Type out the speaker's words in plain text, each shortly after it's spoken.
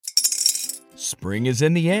Spring is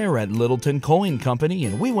in the air at Littleton Coin Company,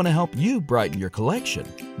 and we want to help you brighten your collection.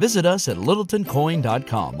 Visit us at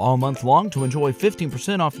littletoncoin.com all month long to enjoy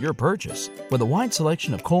 15% off your purchase. With a wide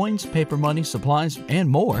selection of coins, paper money, supplies, and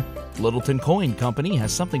more, Littleton Coin Company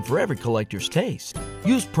has something for every collector's taste.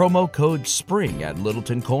 Use promo code SPRING at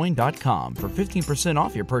littletoncoin.com for 15%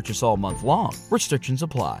 off your purchase all month long. Restrictions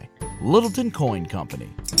apply. Littleton Coin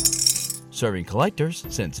Company. Serving collectors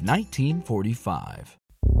since 1945.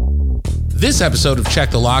 This episode of Check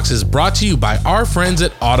the Locks is brought to you by our friends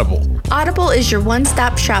at Audible. Audible is your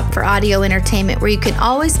one-stop shop for audio entertainment where you can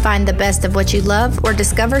always find the best of what you love or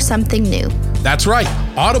discover something new. That's right.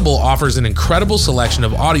 Audible offers an incredible selection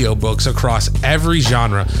of audiobooks across every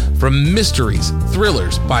genre, from mysteries,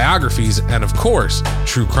 thrillers, biographies, and of course,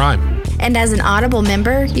 true crime. And as an Audible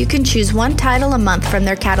member, you can choose one title a month from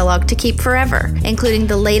their catalog to keep forever, including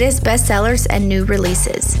the latest bestsellers and new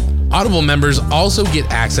releases. Audible members also get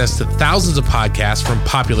access to thousands of podcasts from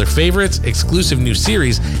popular favorites, exclusive new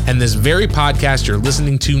series, and this very podcast you're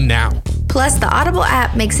listening to now. Plus, the Audible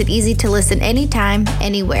app makes it easy to listen anytime,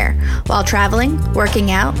 anywhere. While traveling,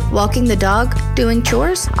 working out, walking the dog, doing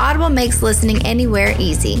chores, Audible makes listening anywhere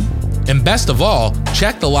easy. And best of all,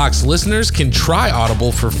 Check the Locks listeners can try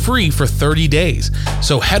Audible for free for 30 days.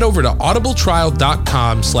 So head over to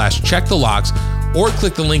audibletrial.com/checkthelocks or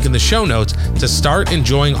click the link in the show notes to start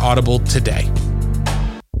enjoying Audible today.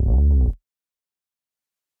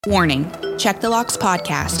 Warning, Check the Locks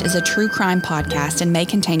podcast is a true crime podcast and may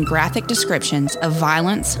contain graphic descriptions of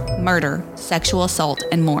violence, murder, sexual assault,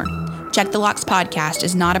 and more. Check the Locks podcast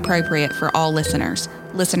is not appropriate for all listeners.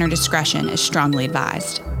 Listener discretion is strongly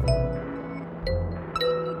advised.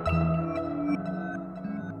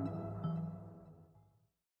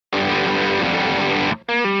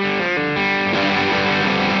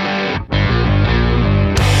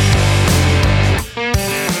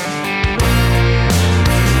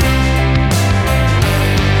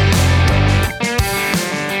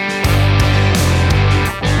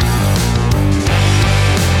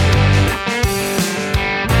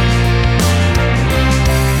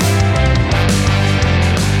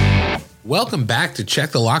 Welcome back to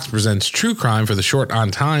Check the Locks presents True Crime for the Short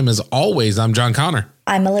on Time. As always, I'm John Connor.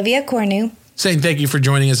 I'm Olivia Cornu. Saying thank you for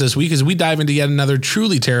joining us this week as we dive into yet another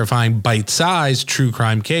truly terrifying, bite-sized true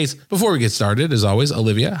crime case. Before we get started, as always,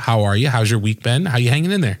 Olivia, how are you? How's your week been? How you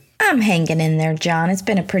hanging in there? I'm hanging in there, John. It's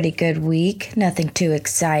been a pretty good week. Nothing too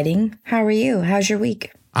exciting. How are you? How's your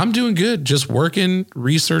week? I'm doing good. Just working,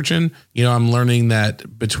 researching. You know, I'm learning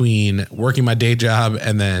that between working my day job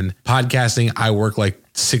and then podcasting, I work like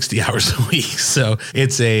 60 hours a week. So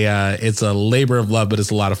it's a labor of love, but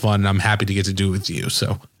it's a lot of fun. And I'm happy to get to do it with you.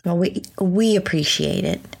 So well, we appreciate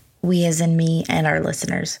it. We as in me and our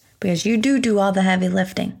listeners, because you do all the heavy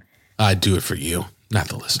lifting. I do it for you. Not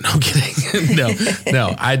the listener. No, I'm kidding.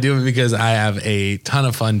 No, I do it because I have a ton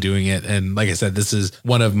of fun doing it. And like I said, this is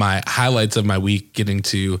one of my highlights of my week, getting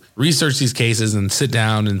to research these cases and sit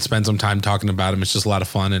down and spend some time talking about them. It's just a lot of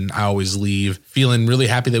fun. And I always leave feeling really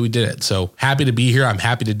happy that we did it. So happy to be here. I'm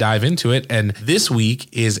happy to dive into it. And this week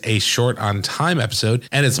is a short on time episode,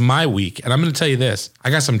 and it's my week. And I'm going to tell you this.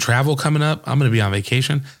 I got some travel coming up. I'm going to be on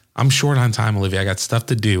vacation. I'm short on time, Olivia. I got stuff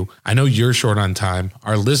to do. I know you're short on time.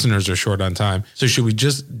 Our listeners are short on time. So should we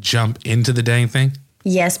just jump into the dang thing?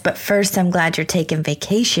 Yes, but first, I'm glad you're taking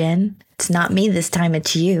vacation. It's not me this time,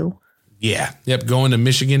 it's you. Yeah. Yep. Going to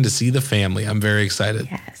Michigan to see the family. I'm very excited.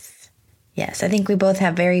 Yes. I think we both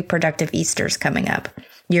have very productive Easters coming up.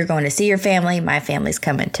 You're going to see your family. My family's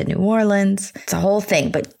coming to New Orleans. It's a whole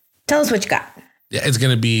thing, but tell us what you got. Yeah, it's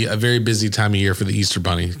going to be a very busy time of year for the Easter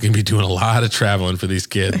Bunny. It's going to be doing a lot of traveling for these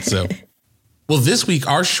kids. So, well, this week,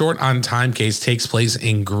 our short on time case takes place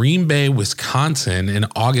in Green Bay, Wisconsin in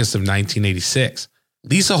August of 1986.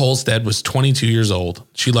 Lisa Holstead was 22 years old.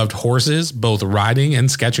 She loved horses, both riding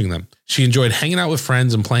and sketching them. She enjoyed hanging out with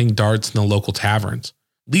friends and playing darts in the local taverns.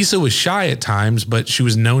 Lisa was shy at times, but she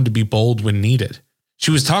was known to be bold when needed.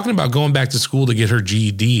 She was talking about going back to school to get her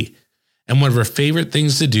GED. And one of her favorite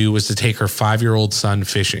things to do was to take her 5-year-old son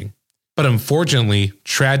fishing. But unfortunately,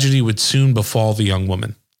 tragedy would soon befall the young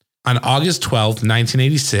woman. On August 12,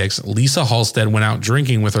 1986, Lisa Holstead went out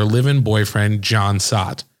drinking with her live-in boyfriend, John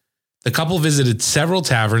Sott. The couple visited several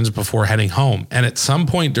taverns before heading home, and at some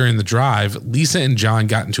point during the drive, Lisa and John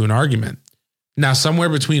got into an argument. Now, somewhere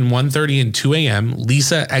between 1:30 and 2 a.m.,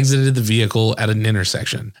 Lisa exited the vehicle at an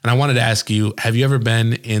intersection. And I wanted to ask you, have you ever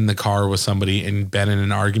been in the car with somebody and been in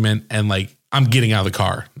an argument and like, I'm getting out of the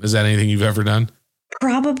car? Is that anything you've ever done?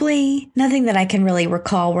 Probably nothing that I can really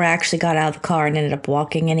recall where I actually got out of the car and ended up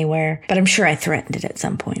walking anywhere, but I'm sure I threatened it at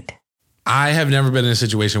some point. I have never been in a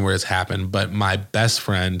situation where it's happened, but my best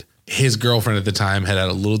friend his girlfriend at the time had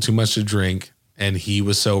a little too much to drink and he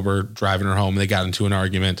was sober driving her home. They got into an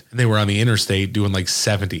argument and they were on the interstate doing like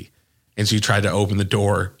 70. And she tried to open the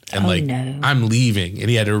door and I'm leaving. And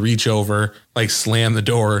he had to reach over, like slam the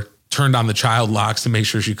door, turned on the child locks to make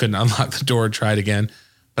sure she couldn't unlock the door, tried again.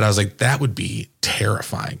 But I was like, that would be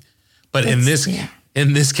terrifying. But in this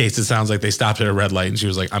case, it sounds like they stopped at a red light and she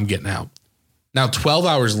was like, I'm getting out. Now, 12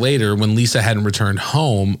 hours later, when Lisa hadn't returned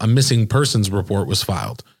home, a missing persons report was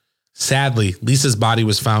filed. Sadly, Lisa's body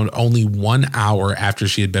was found only 1 hour after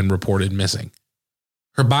she had been reported missing.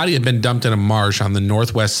 Her body had been dumped in a marsh on the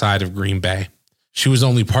northwest side of Green Bay. She was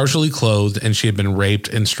only partially clothed and she had been raped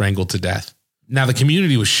and strangled to death. Now, the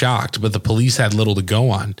community was shocked, but the police had little to go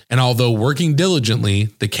on. And although working diligently,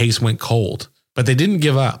 the case went cold. But they didn't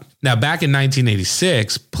give up. Now, back in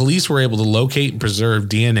 1986, police were able to locate and preserve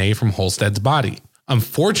DNA from Holstead's body.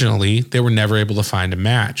 Unfortunately, they were never able to find a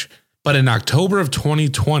match. But in October of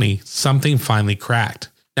 2020, something finally cracked.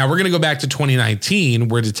 Now, we're going to go back to 2019,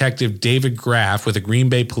 where Detective David Graff with the Green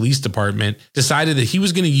Bay Police Department decided that he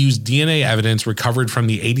was going to use DNA evidence recovered from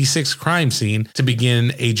the 86 crime scene to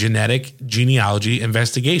begin a genetic genealogy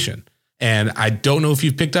investigation. And I don't know if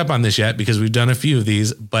you've picked up on this yet because we've done a few of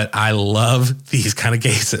these, but I love these kind of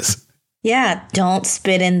cases. Yeah, don't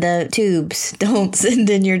spit in the tubes. Don't send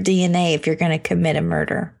in your DNA if you're going to commit a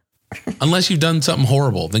murder. Unless you've done something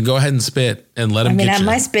horrible, then go ahead and spit and let them get you.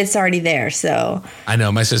 My spit's already there, so. I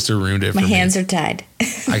know, my sister ruined it for me. My hands are tied.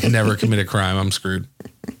 I can never commit a crime. I'm screwed.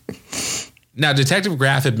 Now, Detective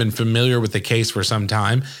Graff had been familiar with the case for some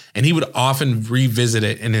time, and he would often revisit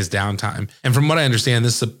it in his downtime. And from what I understand,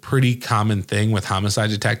 this is a pretty common thing with homicide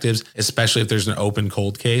detectives, especially if there's an open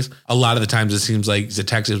cold case. A lot of the times it seems like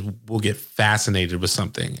detectives will get fascinated with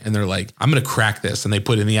something, and they're like, I'm going to crack this. And they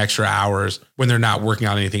put in the extra hours when they're not working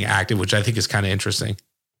on anything active, which I think is kind of interesting.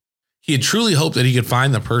 He had truly hoped that he could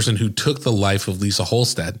find the person who took the life of Lisa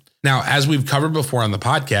Holstead. Now, as we've covered before on the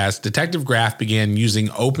podcast, Detective Graff began using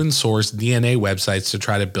open source DNA websites to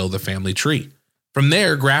try to build a family tree. From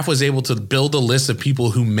there, Graff was able to build a list of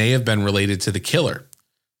people who may have been related to the killer.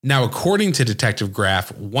 Now, according to Detective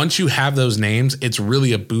Graff, once you have those names, it's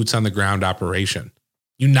really a boots on the ground operation.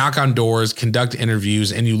 You knock on doors, conduct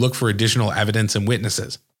interviews, and you look for additional evidence and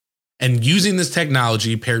witnesses. And using this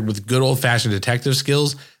technology paired with good old-fashioned detective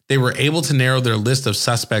skills, they were able to narrow their list of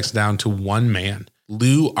suspects down to one man,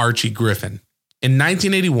 Lou Archie Griffin. In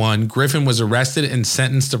 1981, Griffin was arrested and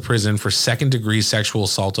sentenced to prison for second-degree sexual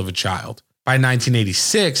assault of a child. By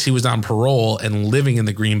 1986, he was on parole and living in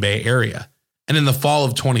the Green Bay area. And in the fall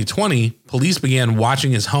of 2020, police began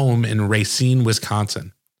watching his home in Racine,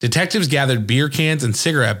 Wisconsin. Detectives gathered beer cans and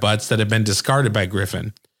cigarette butts that had been discarded by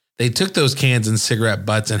Griffin. They took those cans and cigarette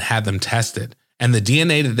butts and had them tested. And the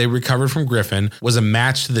DNA that they recovered from Griffin was a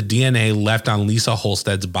match to the DNA left on Lisa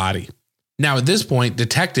Holstead's body. Now, at this point,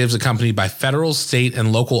 detectives accompanied by federal, state,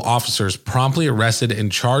 and local officers promptly arrested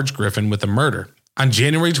and charged Griffin with the murder. On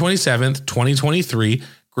January 27, 2023,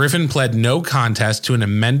 Griffin pled no contest to an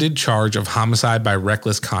amended charge of homicide by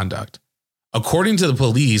reckless conduct. According to the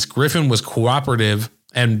police, Griffin was cooperative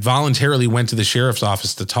and voluntarily went to the sheriff's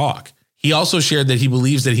office to talk. He also shared that he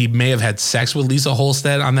believes that he may have had sex with Lisa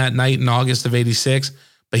Holstead on that night in August of 86,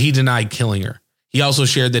 but he denied killing her. He also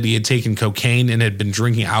shared that he had taken cocaine and had been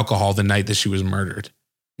drinking alcohol the night that she was murdered.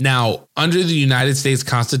 Now, under the United States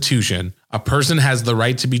Constitution, a person has the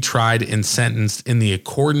right to be tried and sentenced in the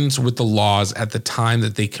accordance with the laws at the time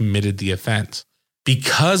that they committed the offense.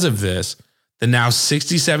 Because of this, the now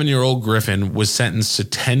 67-year-old Griffin was sentenced to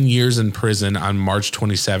 10 years in prison on March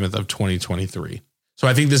 27th of 2023. So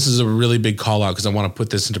I think this is a really big call out because I want to put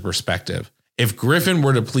this into perspective. If Griffin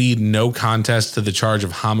were to plead no contest to the charge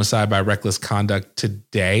of homicide by reckless conduct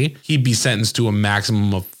today, he'd be sentenced to a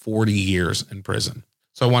maximum of 40 years in prison.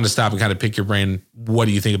 So I want to stop and kind of pick your brain. What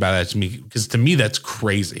do you think about that to me? Because to me, that's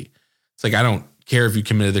crazy. It's like, I don't care if you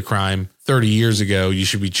committed the crime 30 years ago, you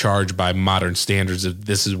should be charged by modern standards if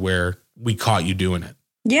this is where we caught you doing it.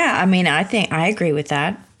 Yeah, I mean, I think I agree with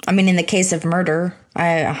that. I mean, in the case of murder,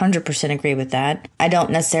 I 100% agree with that. I don't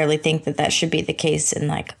necessarily think that that should be the case in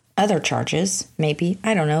like other charges, maybe.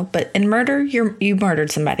 I don't know. But in murder, you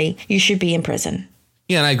murdered somebody. You should be in prison.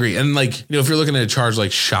 Yeah, and I agree. And like, if you're looking at a charge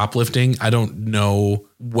like shoplifting, I don't know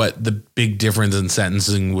what the big difference in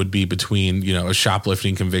sentencing would be between, a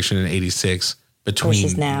shoplifting conviction in 86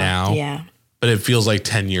 between now. Yeah. But it feels like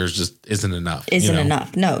 10 years just isn't enough. Isn't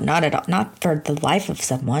enough. No, not at all. Not for the life of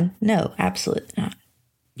someone. No, absolutely not.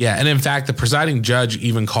 Yeah, and in fact, the presiding judge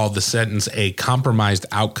even called the sentence a compromised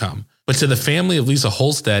outcome. But to the family of Lisa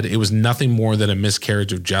Holstead, it was nothing more than a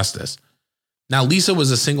miscarriage of justice. Now, Lisa was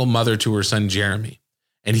a single mother to her son, Jeremy.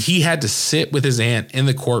 And he had to sit with his aunt in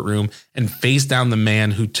the courtroom and face down the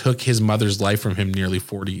man who took his mother's life from him nearly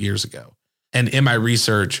 40 years ago. And in my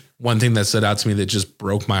research, one thing that stood out to me that just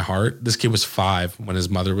broke my heart, this kid was 5 when his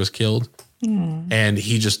mother was killed. And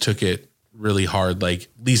he just took it really hard. Like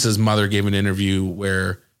Lisa's mother gave an interview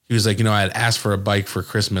where he was like, you know, I had asked for a bike for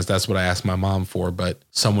Christmas. That's what I asked my mom for, but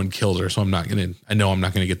someone killed her. So I know I'm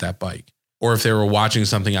not going to get that bike. Or if they were watching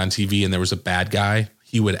something on TV and there was a bad guy,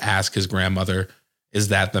 he would ask his grandmother, is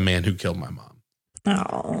that the man who killed my mom?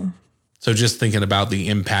 Oh. So just thinking about the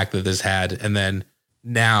impact that this had. And then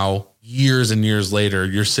now, years and years later,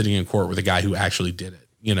 you're sitting in court with a guy who actually did it,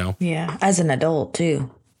 you know? Yeah. As an adult, too.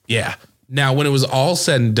 Yeah. Now, when it was all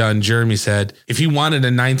said and done, Jeremy said, if he wanted a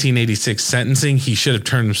 1986 sentencing, he should have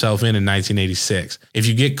turned himself in 1986. If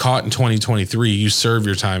you get caught in 2023, you serve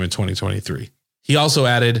your time in 2023. He also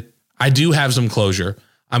added, I do have some closure.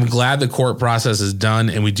 I'm glad the court process is done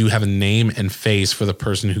and we do have a name and face for the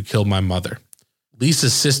person who killed my mother.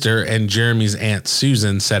 Lisa's sister and Jeremy's aunt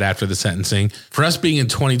Susan said after the sentencing, for us being in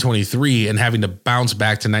 2023 and having to bounce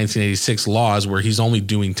back to 1986 laws where he's only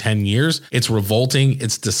doing 10 years, it's revolting,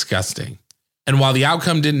 it's disgusting. And while the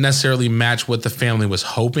outcome didn't necessarily match what the family was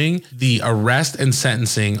hoping, the arrest and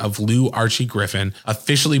sentencing of Lou Archie Griffin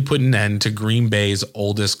officially put an end to Green Bay's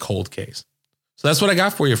oldest cold case. So that's what I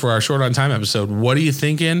got for you for our Short on Time episode. What are you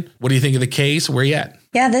thinking? What do you think of the case? Where you at?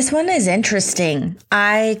 Yeah, this one is interesting.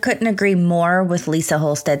 I couldn't agree more with Lisa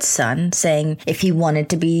Holstead's son saying if he wanted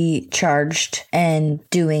to be charged and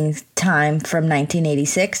doing time from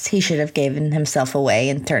 1986, he should have given himself away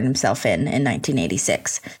and turned himself in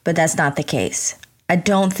 1986. But that's not the case. I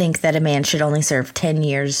don't think that a man should only serve 10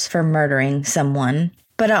 years for murdering someone.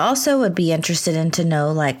 But I also would be interested in to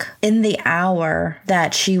know, like, in the hour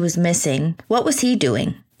that she was missing, what was he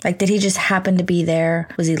doing? Like, did he just happen to be there?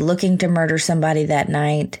 Was he looking to murder somebody that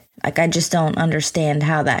night? Like, I just don't understand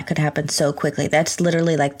how that could happen so quickly. That's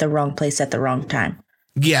literally like the wrong place at the wrong time.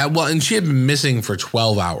 Yeah, well, and she had been missing for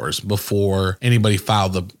 12 hours before anybody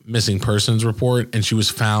filed the missing persons report, and she was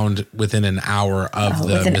found within an hour of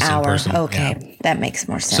the missing person. Okay, yeah. That makes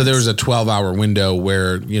more sense. So there was a 12-hour window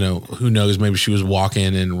where, you know, who knows, maybe she was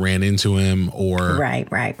walking and ran into him or...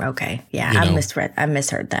 Right, okay. Yeah, I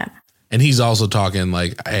misheard that. And he's also talking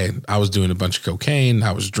like, hey, I was doing a bunch of cocaine,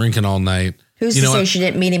 I was drinking all night. Who's to say she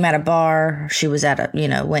didn't meet him at a bar? She was at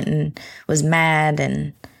went and was mad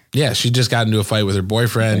and... Yeah, she just got into a fight with her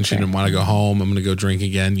boyfriend. She didn't want to go home. I'm going to go drink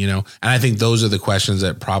again, you know? And I think those are the questions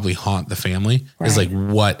that probably haunt the family is like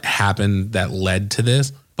what happened that led to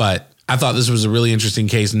this. But I thought this was a really interesting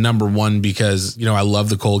case. Number one, because, you know, I love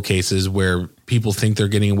the cold cases where people think they're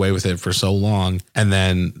getting away with it for so long. And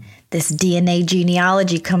then this DNA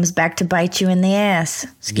genealogy comes back to bite you in the ass.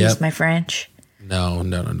 Excuse my French. No.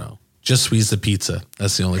 Just squeeze the pizza.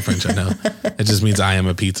 That's the only French I know. It just means I am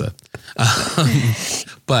a pizza.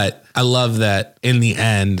 But I love that in the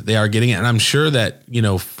end, they are getting it. And I'm sure that, you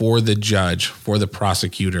know, for the judge, for the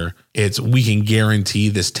prosecutor, we can guarantee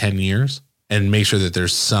this 10 years and make sure that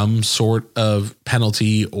there's some sort of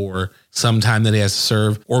penalty or some time that he has to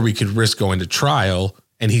serve, or we could risk going to trial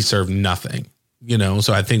and he served nothing, you know?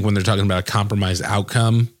 So I think when they're talking about a compromised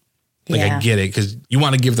outcome, I get it, because you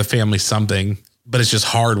want to give the family something, but it's just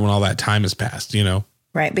hard when all that time has passed, you know?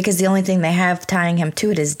 Right, because the only thing they have tying him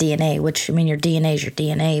to it is DNA, which, I mean, your DNA is your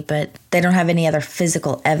DNA, but they don't have any other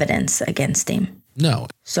physical evidence against him. No.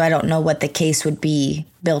 So I don't know what the case would be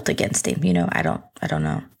built against him. You know, I don't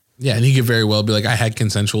know. Yeah, and he could very well be like, I had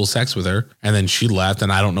consensual sex with her, and then she left,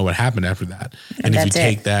 and I don't know what happened after that. And if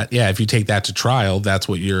you take that to trial, that's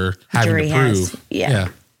what you're having to prove. Yeah.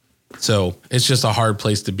 So it's just a hard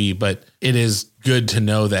place to be, but it is good to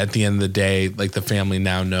know that at the end of the day, like the family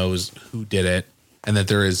now knows who did it and that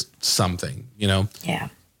there is something, you know? Yeah.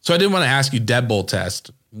 So I did want to ask you, deadbolt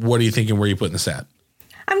test. What are you thinking? Where are you putting this at?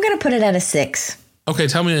 I'm going to put it at a 6. Okay.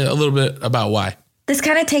 Tell me a little bit about why. This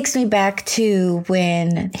kind of takes me back to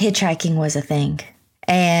when hitchhiking was a thing.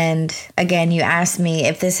 And again, you asked me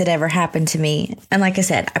if this had ever happened to me. And like I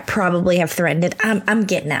said, I probably have threatened it. I'm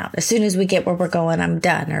getting out. As soon as we get where we're going, I'm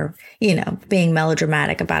done. Or, you know, being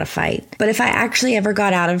melodramatic about a fight. But if I actually ever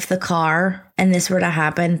got out of the car and this were to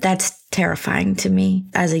happen, that's terrifying to me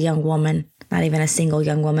as a young woman. Not even a single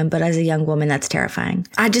young woman, but as a young woman, that's terrifying.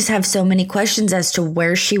 I just have so many questions as to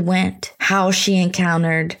where she went, how she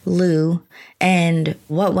encountered Lou, and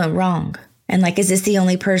what went wrong. And like, is this the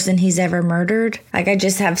only person he's ever murdered? Like, I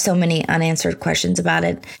just have so many unanswered questions about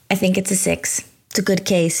it. I think it's a 6. It's a good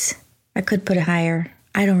case. I could put it higher.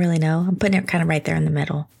 I don't really know. I'm putting it kind of right there in the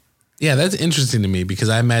middle. Yeah, that's interesting to me because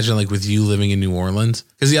I imagine like with you living in New Orleans,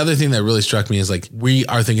 because the other thing that really struck me is like we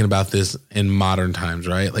are thinking about this in modern times,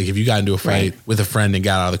 right? Like if you got into a fight with a friend and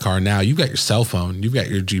got out of the car now, you've got your cell phone, you've got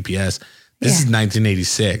your GPS. This is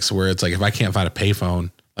 1986 where it's like if I can't find a payphone,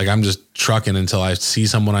 like I'm just trucking until I see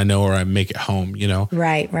someone I know or I make it home, you know?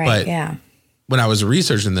 Right, but yeah. When I was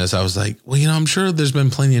researching this, I was like, well, you know, I'm sure there's been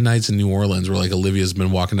plenty of nights in New Orleans where like Olivia's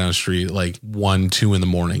been walking down the street at like 1, 2 in the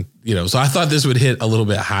morning, you know? So I thought this would hit a little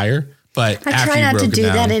bit higher, but I try not to do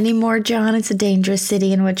that anymore, John. It's a dangerous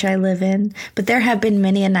city in which I live in. But there have been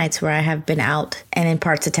many a nights where I have been out and in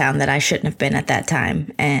parts of town that I shouldn't have been at that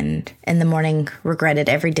time. And in the morning, regretted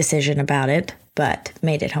every decision about it, but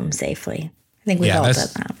made it home safely. I think we've all done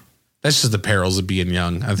that. That's just the perils of being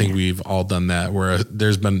young. I think we've all done that where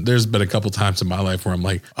there's been a couple times in my life where I'm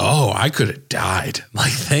like, oh, I could have died.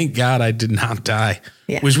 Like, thank God I did not die,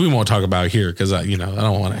 which we won't talk about here because I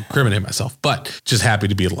don't want to incriminate myself, but just happy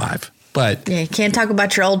to be alive. But you can't talk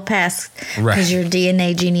about your old past because your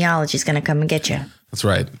DNA genealogy is going to come and get you. That's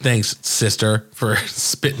right. Thanks, sister, for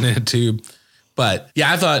spitting in a tube. But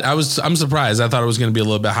yeah, I'm surprised. I thought it was going to be a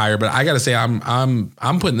little bit higher, but I got to say I'm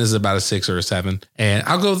putting this at about a 6 or a 7, and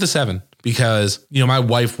I'll go with the 7 because, you know, my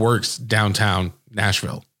wife works downtown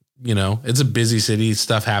Nashville. You know, it's a busy city.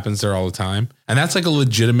 Stuff happens there all the time. And that's like a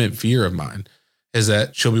legitimate fear of mine is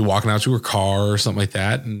that she'll be walking out to her car or something like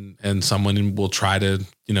that. And someone will try to,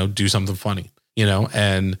 you know, do something funny, you know,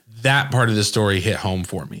 and that part of the story hit home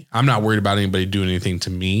for me. I'm not worried about anybody doing anything to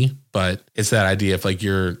me, but it's that idea of like,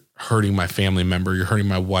 you're hurting my family member, you're hurting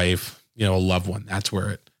my wife, you know, a loved one. That's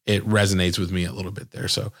where it resonates with me a little bit there.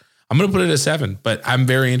 So I'm going to put it at 7, but I'm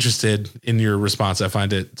very interested in your response. I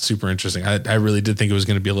find it super interesting. I really did think it was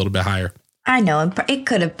going to be a little bit higher. I know it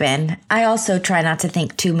could have been. I also try not to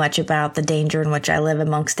think too much about the danger in which I live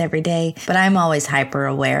amongst every day, but I'm always hyper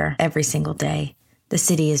aware every single day. The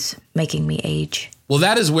city is making me age. Well,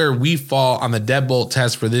 that is where we fall on the deadbolt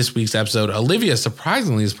test for this week's episode. Olivia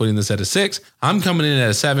surprisingly is putting this at a 6. I'm coming in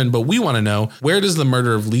at a 7, but we want to know, where does the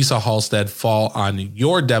murder of Lisa Halstead fall on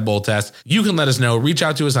your deadbolt test? You can let us know. Reach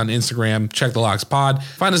out to us on Instagram, Check the Locks Pod.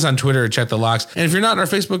 Find us on Twitter at Check the Locks. And if you're not in our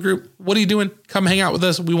Facebook group, what are you doing? Come hang out with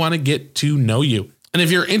us. We want to get to know you. And if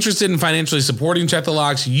you're interested in financially supporting Check the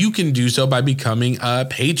Locks, you can do so by becoming a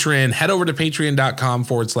patron. Head over to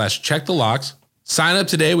patreon.com/Check the Locks. Sign up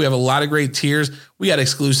today. We have a lot of great tiers. We got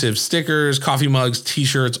exclusive stickers, coffee mugs,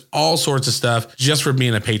 t-shirts, all sorts of stuff just for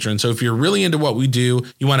being a patron. So if you're really into what we do,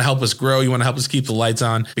 you want to help us grow, you want to help us keep the lights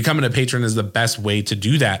on, becoming a patron is the best way to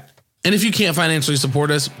do that. And if you can't financially support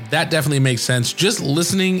us, that definitely makes sense. Just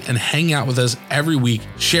listening and hanging out with us every week,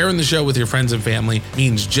 sharing the show with your friends and family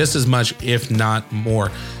means just as much, if not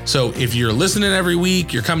more. So if you're listening every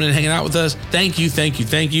week, you're coming and hanging out with us, thank you, thank you,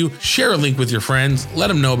 thank you. Share a link with your friends. Let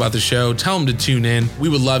them know about the show. Tell them to tune in. We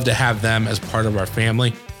would love to have them as part of our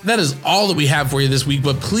family. That is all that we have for you this week,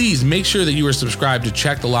 but please make sure that you are subscribed to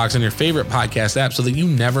Check the Locks on your favorite podcast app so that you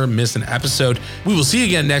never miss an episode. We will see you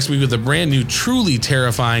again next week with a brand new, truly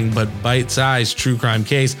terrifying, but bite-sized true crime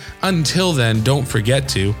case. Until then, don't forget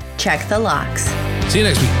to check the locks. See you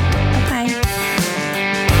next week.